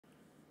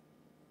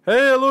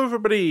Hey, hello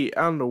everybody,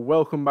 and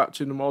welcome back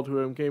to the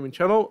MoldyWorm gaming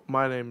channel.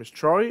 My name is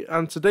Troy,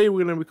 and today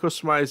we're going to be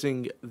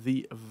customizing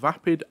the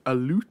Vapid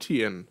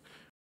Aleutian.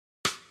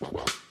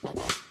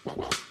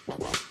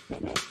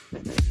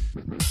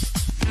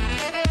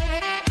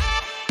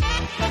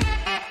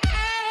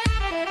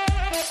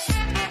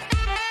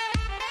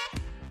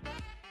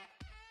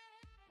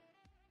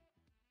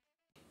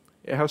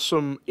 It has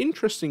some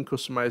interesting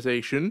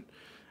customization.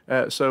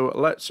 So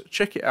let's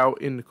check it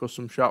out in the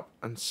custom shop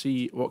and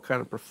see what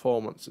kind of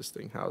performance this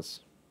thing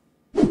has.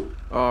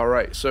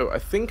 Alright, so I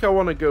think I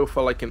want to go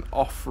for like an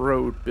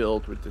off-road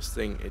build with this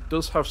thing. It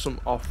does have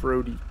some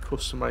off-roady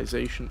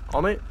customization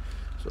on it.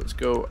 So let's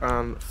go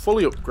and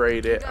fully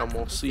upgrade it and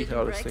we'll see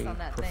how this thing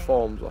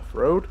performs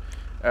off-road.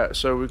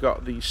 So we've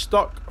got the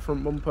stock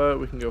front bumper.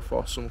 We can go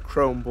for some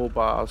chrome bull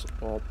bars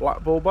or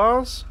black bull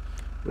bars.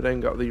 We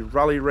then got the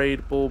Rally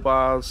Raid bull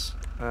bars.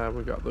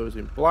 We got those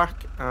in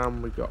black,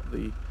 and we got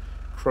the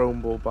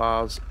chrome bull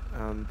bars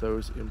and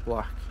those in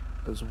black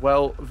as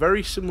well.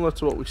 Very similar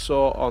to what we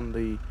saw on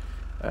the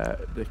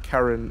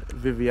Karen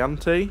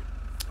Viviante,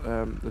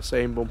 the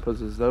same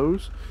bumpers as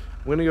those.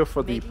 I'm going to go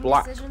for the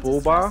black bull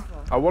bar.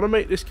 I want to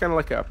make this kind of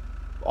like a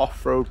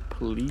off-road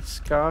police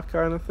car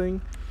kind of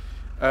thing.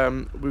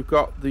 We've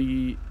got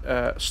the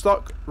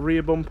stock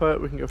rear bumper.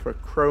 We can go for a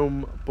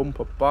chrome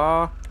bumper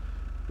bar.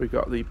 We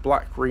got the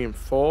black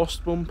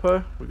reinforced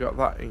bumper. We got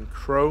that in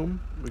chrome.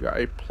 We got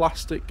a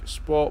plastic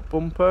sport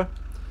bumper,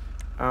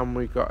 and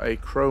we got a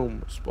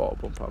chrome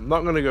sport bumper. I'm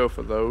not going to go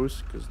for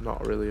those because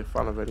not really a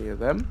fan of any of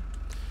them.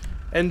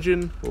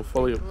 Engine, we'll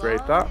fully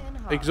upgrade that.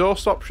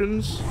 Exhaust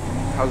options,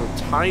 has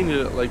a tiny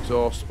little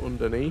exhaust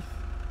underneath.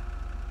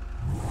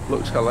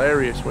 Looks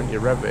hilarious when you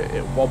rev it.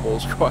 It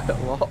wobbles quite a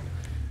lot.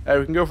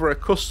 We can go for a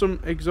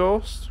custom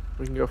exhaust.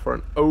 We can go for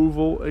an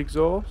oval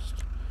exhaust.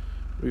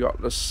 We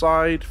got the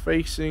side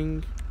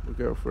facing, we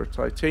go for a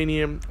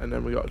titanium, and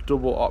then we got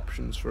double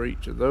options for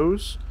each of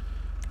those.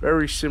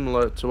 Very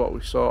similar to what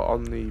we saw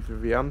on the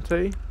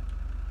Viviante.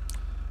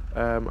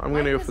 I'm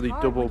going to go for the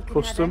double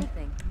custom.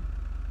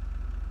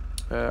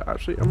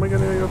 Actually, am I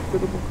going to go for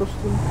the double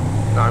custom?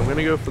 No, I'm going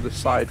to go for the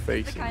side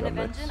facing on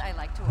this.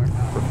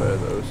 Prefer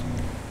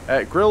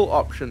those. Grill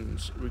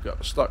options. We've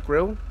got a stock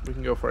grill. We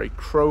can go for a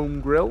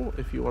chrome grill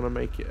if you want to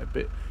make it a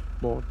bit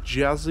more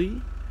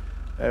jazzy.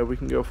 We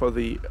can go for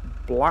the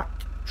black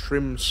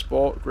trim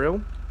sport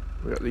grill.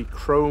 We got the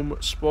chrome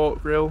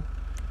sport grill.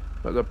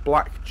 We got the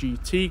black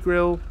GT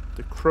grill,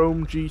 the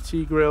chrome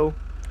GT grill.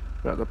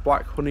 We got the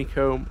black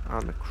honeycomb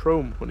and the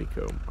chrome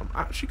honeycomb. I'm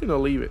actually going to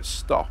leave it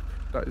stock.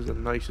 That is the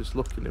nicest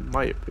looking in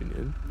my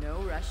opinion.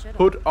 No rush at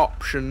all. Hood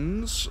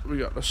options. We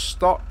got the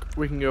stock.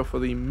 We can go for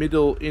the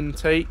middle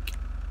intake.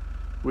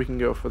 We can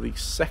go for the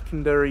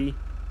secondary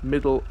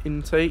middle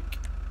intake.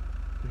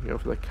 We can go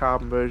for the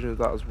carbon version of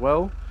that as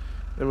well.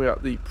 Then we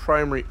got the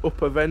primary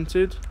upper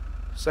vented,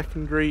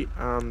 secondary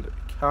and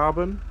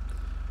carbon.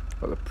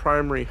 Got the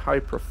primary high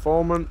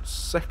performance,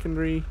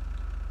 secondary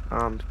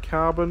and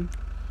carbon.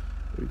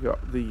 We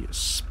got the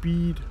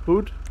speed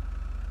hood.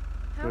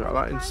 We got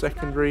that in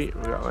secondary.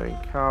 We got that in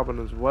carbon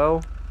as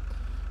well.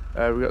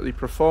 We got the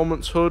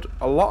performance hood.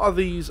 A lot of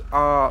these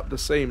are the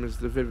same as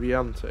the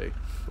Viviante,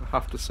 I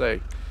have to say.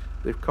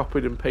 They've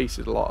copied and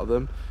pasted a lot of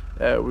them.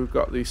 We've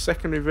got the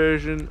secondary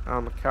version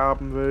and the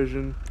carbon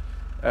version.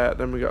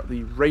 Then we got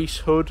the race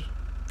hood.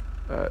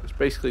 It's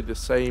basically the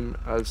same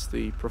as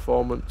the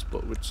performance,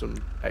 but with some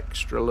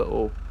extra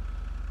little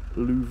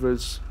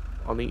louvers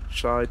on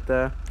each side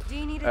there.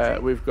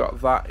 We've got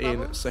that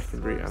in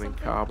secondary and in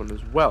carbon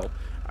as well.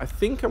 I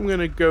think I'm going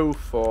to go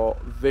for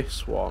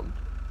this one,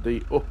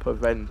 the upper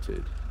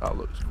vented. That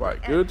looks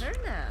quite good.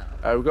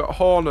 We've got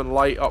horn and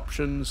light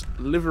options.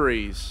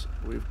 Liveries.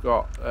 We've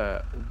got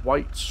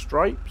white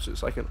stripes.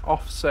 It's like an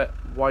offset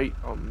white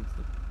on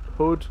the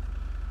hood.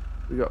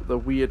 We got the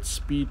weird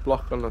speed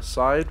block on the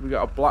side. We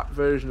got a black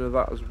version of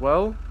that as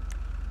well.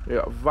 We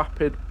got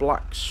Vapid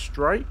black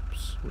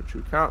stripes, which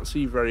we can't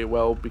see very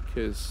well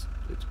because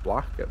it's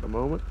black at the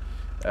moment.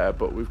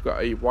 But we've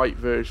got a white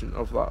version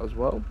of that as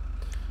well.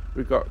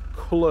 We've got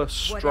color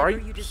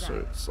stripes, so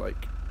it's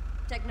like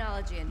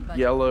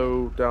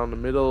yellow down the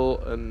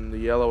middle and the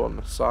yellow on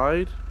the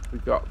side. We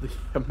got the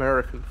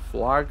American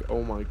flag.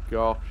 Oh my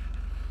gosh,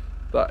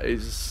 that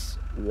is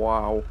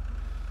wow.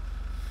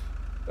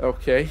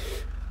 Okay.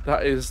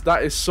 That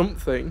is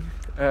something.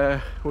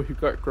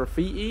 We've got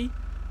graffiti.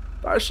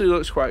 That actually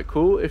looks quite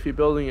cool if you're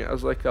building it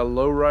as like a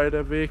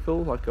lowrider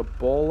vehicle, like a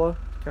baller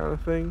kind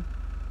of thing.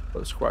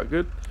 Looks quite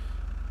good.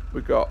 We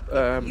got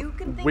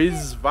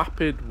Whiz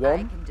Vapid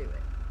 1.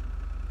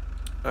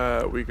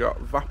 We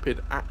got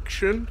Vapid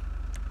Action.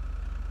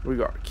 We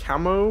got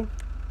Camo,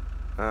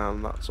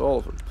 and that's all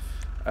of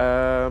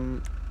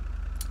them.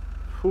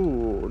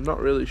 Not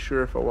really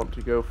sure if I want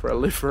to go for a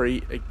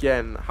livery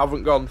again.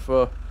 Haven't gone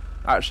for.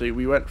 Actually,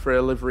 we went for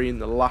a livery in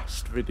the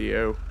last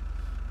video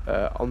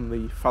on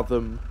the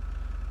Fathom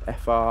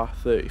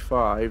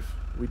FR35.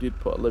 We did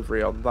put a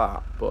livery on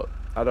that, but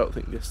I don't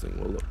think this thing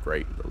will look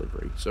great with the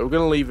livery. So we're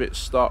going to leave it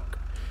stock.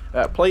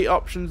 Plate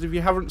options, if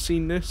you haven't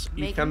seen this,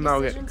 you can now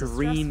get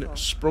green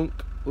Sprunk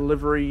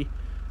livery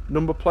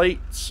number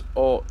plates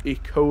or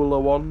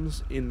Ecola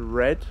ones in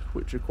red,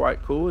 which are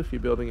quite cool if you're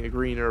building a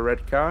green or a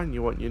red car and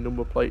you want your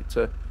number plate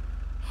to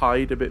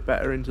hide a bit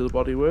better into the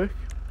bodywork.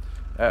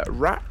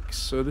 Racks,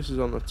 so this is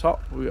on the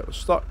top. We got the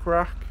stock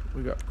rack,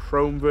 we got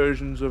chrome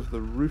versions of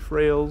the roof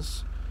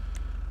rails,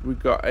 we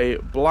got a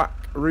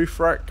black roof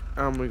rack,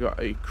 and we got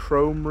a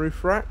chrome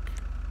roof rack.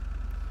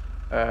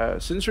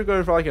 Since we're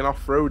going for like an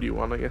off-roady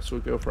one, I guess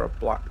we'll go for a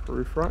black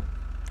roof rack.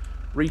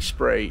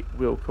 Respray,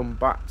 we'll come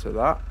back to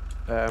that,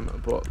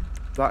 but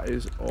that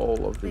is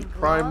all of the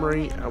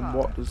primary. And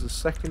what does the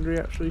secondary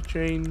actually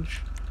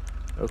change?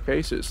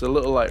 Okay, so it's the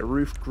little like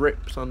roof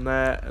grips on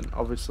there, and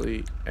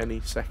obviously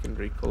any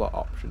secondary colour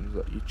options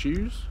that you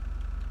choose.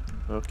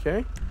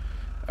 Okay,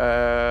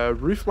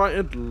 roof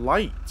mounted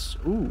lights.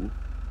 Ooh,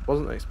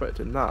 wasn't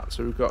expecting that.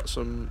 So we've got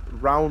some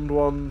round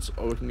ones,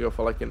 or we can go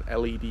for like an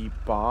LED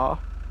bar.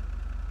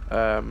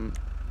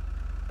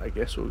 I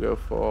guess we'll go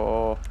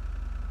for...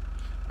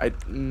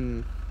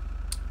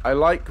 I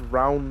like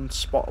round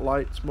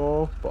spotlights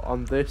more, but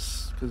on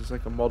this, because it's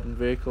like a modern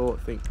vehicle,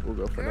 I think we'll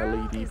go for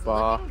an LED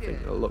bar. I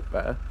think it'll look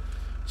better.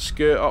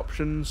 Skirt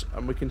options,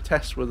 and we can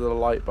test whether the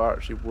light bar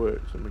actually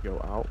works when we go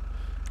out.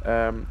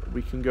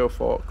 We can go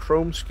for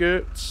chrome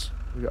skirts.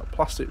 We've got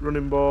plastic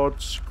running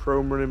boards,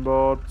 chrome running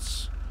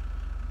boards,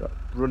 got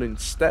running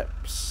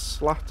steps,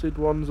 slatted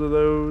ones of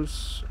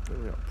those.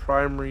 We've got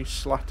primary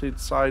slatted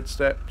side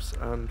steps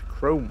and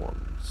chrome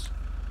ones.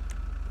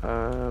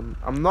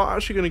 I'm not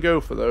actually going to go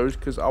for those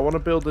because I want to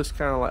build this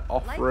kind of like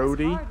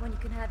off-roady,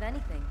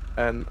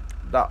 and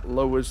that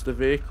lowers the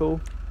vehicle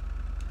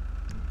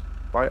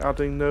by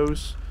adding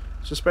those.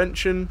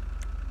 Suspension,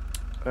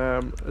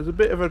 there's a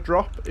bit of a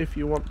drop if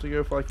you want to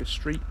go for like a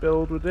street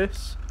build with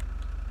this.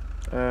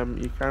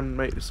 You can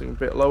make this thing a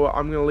bit lower.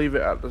 I'm going to leave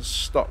it at the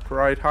stock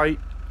ride height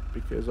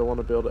because I want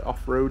to build it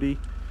off-roady.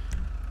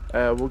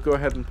 We'll go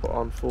ahead and put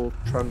on full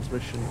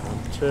transmission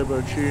and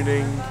turbo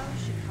tuning.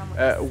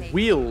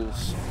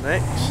 Wheels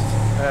next.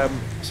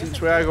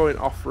 Since we are going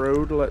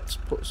off-road, let's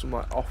put some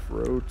like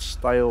off-road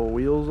style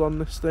wheels on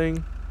this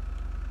thing.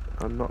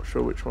 I'm not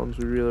sure which ones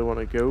we really want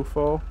to go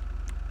for.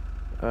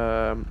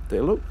 They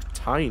look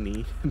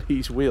tiny,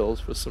 these wheels,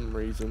 for some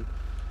reason.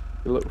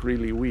 They look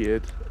really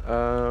weird.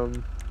 I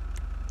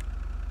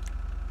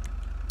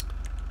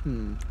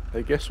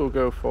guess we'll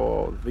go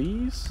for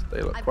these.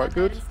 They look quite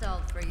good.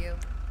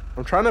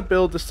 I'm trying to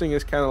build this thing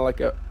as kind of like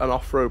an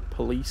off-road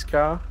police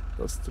car.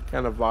 That's the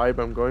kind of vibe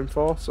I'm going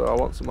for. So I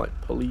want some like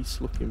police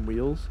looking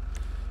wheels.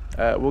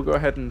 We'll go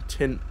ahead and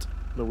tint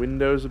the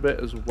windows a bit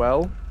as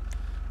well.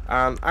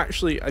 And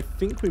actually, I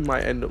think we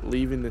might end up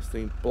leaving this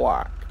thing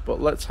black.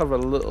 But let's have a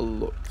little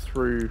look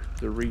through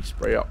the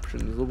respray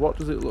options. What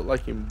does it look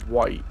like in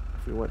white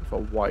if we went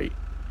for white?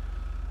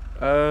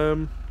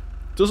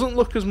 Doesn't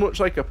look as much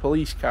like a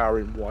police car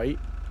in white.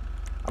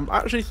 I'm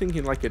actually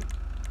thinking like a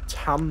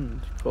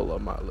tanned colour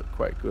might look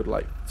quite good.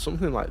 Like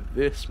something like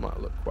this might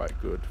look quite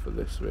good for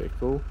this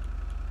vehicle.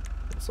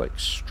 It's like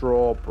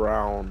straw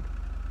brown.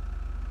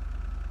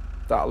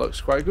 That looks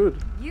quite good.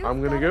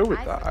 I'm going to go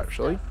with that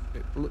actually.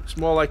 It looks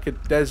more like a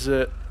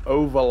desert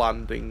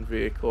overlanding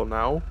vehicle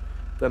now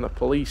than a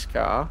police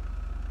car.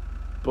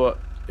 But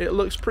it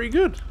looks pretty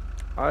good.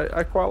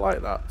 I quite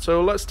like that.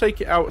 So let's take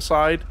it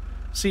outside,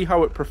 see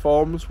how it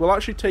performs. We'll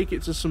actually take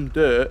it to some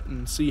dirt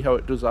and see how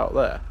it does out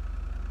there.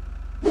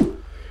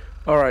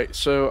 Alright,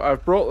 so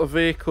I've brought the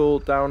vehicle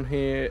down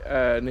here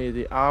near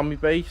the army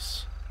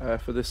base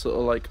for this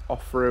little like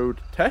off-road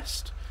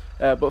test.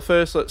 But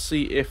first let's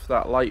see if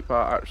that light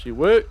bar actually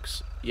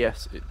works.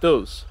 Yes, it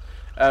does.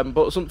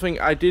 But something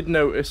I did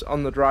notice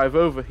on the drive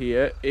over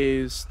here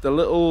is the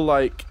little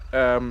like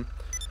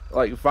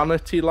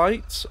vanity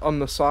lights on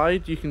the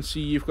side. You can see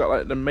you've got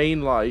like the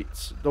main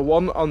lights. The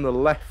one on the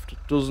left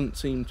doesn't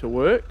seem to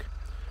work.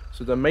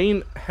 So the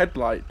main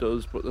headlight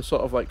does, but the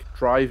sort of like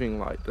driving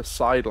light, the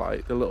side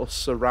light, the little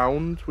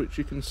surround which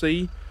you can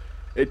see,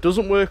 it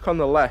doesn't work on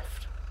the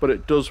left, but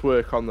it does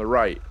work on the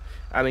right.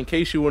 And in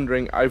case you're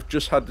wondering, I've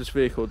just had this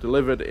vehicle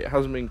delivered. It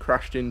hasn't been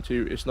crashed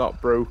into, it's not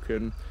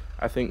broken.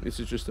 I think this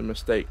is just a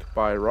mistake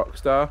by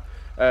Rockstar.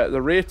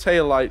 The rear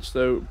tail lights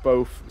though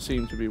both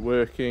seem to be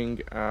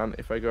working, and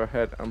if I go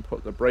ahead and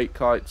put the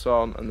brake lights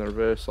on and the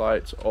reverse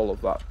lights, all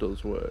of that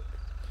does work.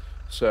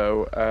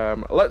 So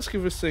let's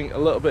give this thing a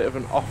little bit of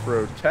an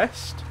off-road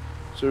test.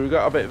 So we've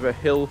got a bit of a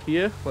hill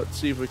here. Let's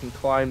see if we can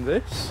climb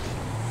this.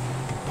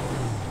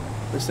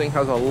 This thing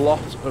has a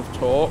lot of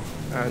torque,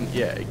 and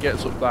yeah, it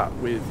gets up that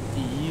with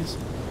ease.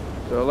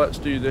 So let's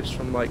do this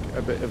from like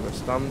a bit of a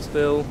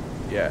standstill.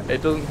 Yeah,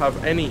 it doesn't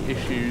have any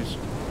issues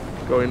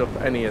going up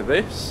any of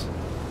this.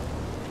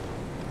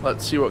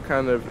 Let's see what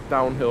kind of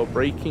downhill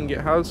braking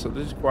it has. So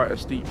this is quite a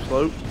steep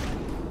slope.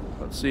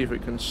 Let's see if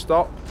it can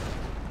stop.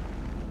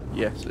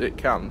 Yes, it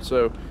can.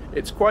 So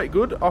it's quite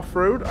good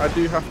off-road, I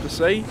do have to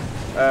say.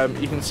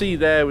 You can see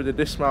there with the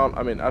dismount,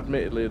 I mean,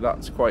 admittedly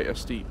that's quite a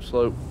steep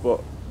slope,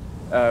 but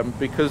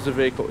because the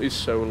vehicle is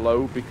so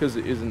low, because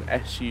it is an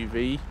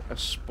SUV, a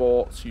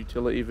sports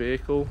utility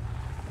vehicle,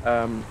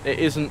 it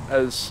isn't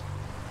as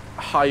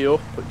high up,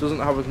 it doesn't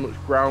have as much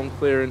ground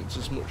clearance,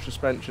 as much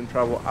suspension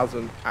travel as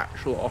an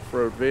actual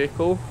off-road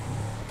vehicle.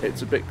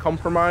 It's a bit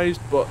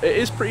compromised, but it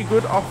is pretty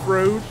good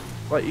off-road.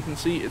 Like you can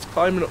see, it's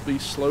climbing up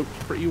these slopes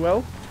pretty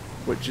well,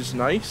 which is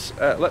nice.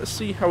 Let's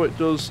see how it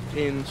does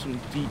in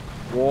some deep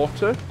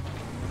water.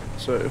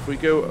 So if we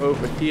go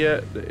over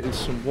here, there is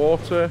some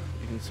water.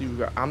 You can see we've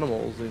got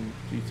animals in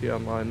GTA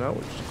Online now,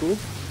 which is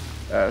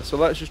cool. So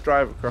let's just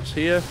drive across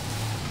here.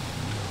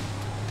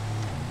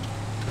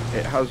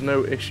 It has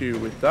no issue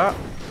with that.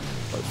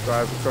 Let's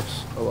drive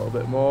across a little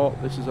bit more.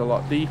 This is a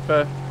lot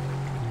deeper.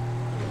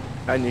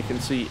 And you can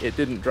see it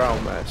didn't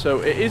drown there.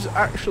 So it is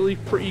actually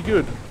pretty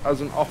good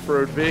as an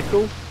off-road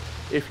vehicle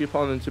if you're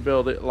planning to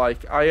build it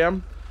like I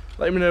am.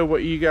 Let me know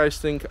what you guys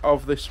think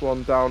of this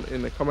one down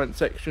in the comment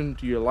section.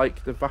 Do you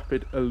like the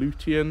Vapid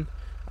Aleutian?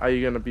 Are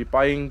you going to be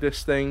buying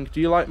this thing? Do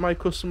you like my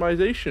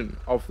customization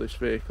of this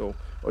vehicle?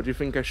 Or do you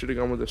think I should have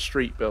gone with a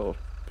street build?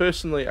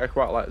 Personally, I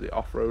quite like the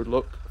off-road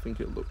look. I think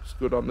it looks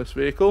good on this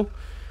vehicle.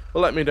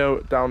 Well, let me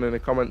know down in the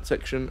comment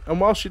section. And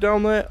whilst you're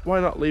down there,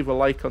 why not leave a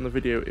like on the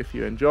video if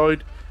you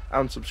enjoyed,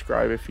 and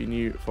subscribe if you're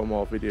new for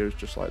more videos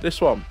just like this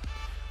one.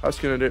 That's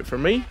going to do it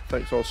from me.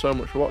 Thanks all so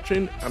much for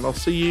watching, and I'll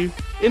see you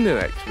in the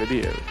next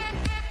video.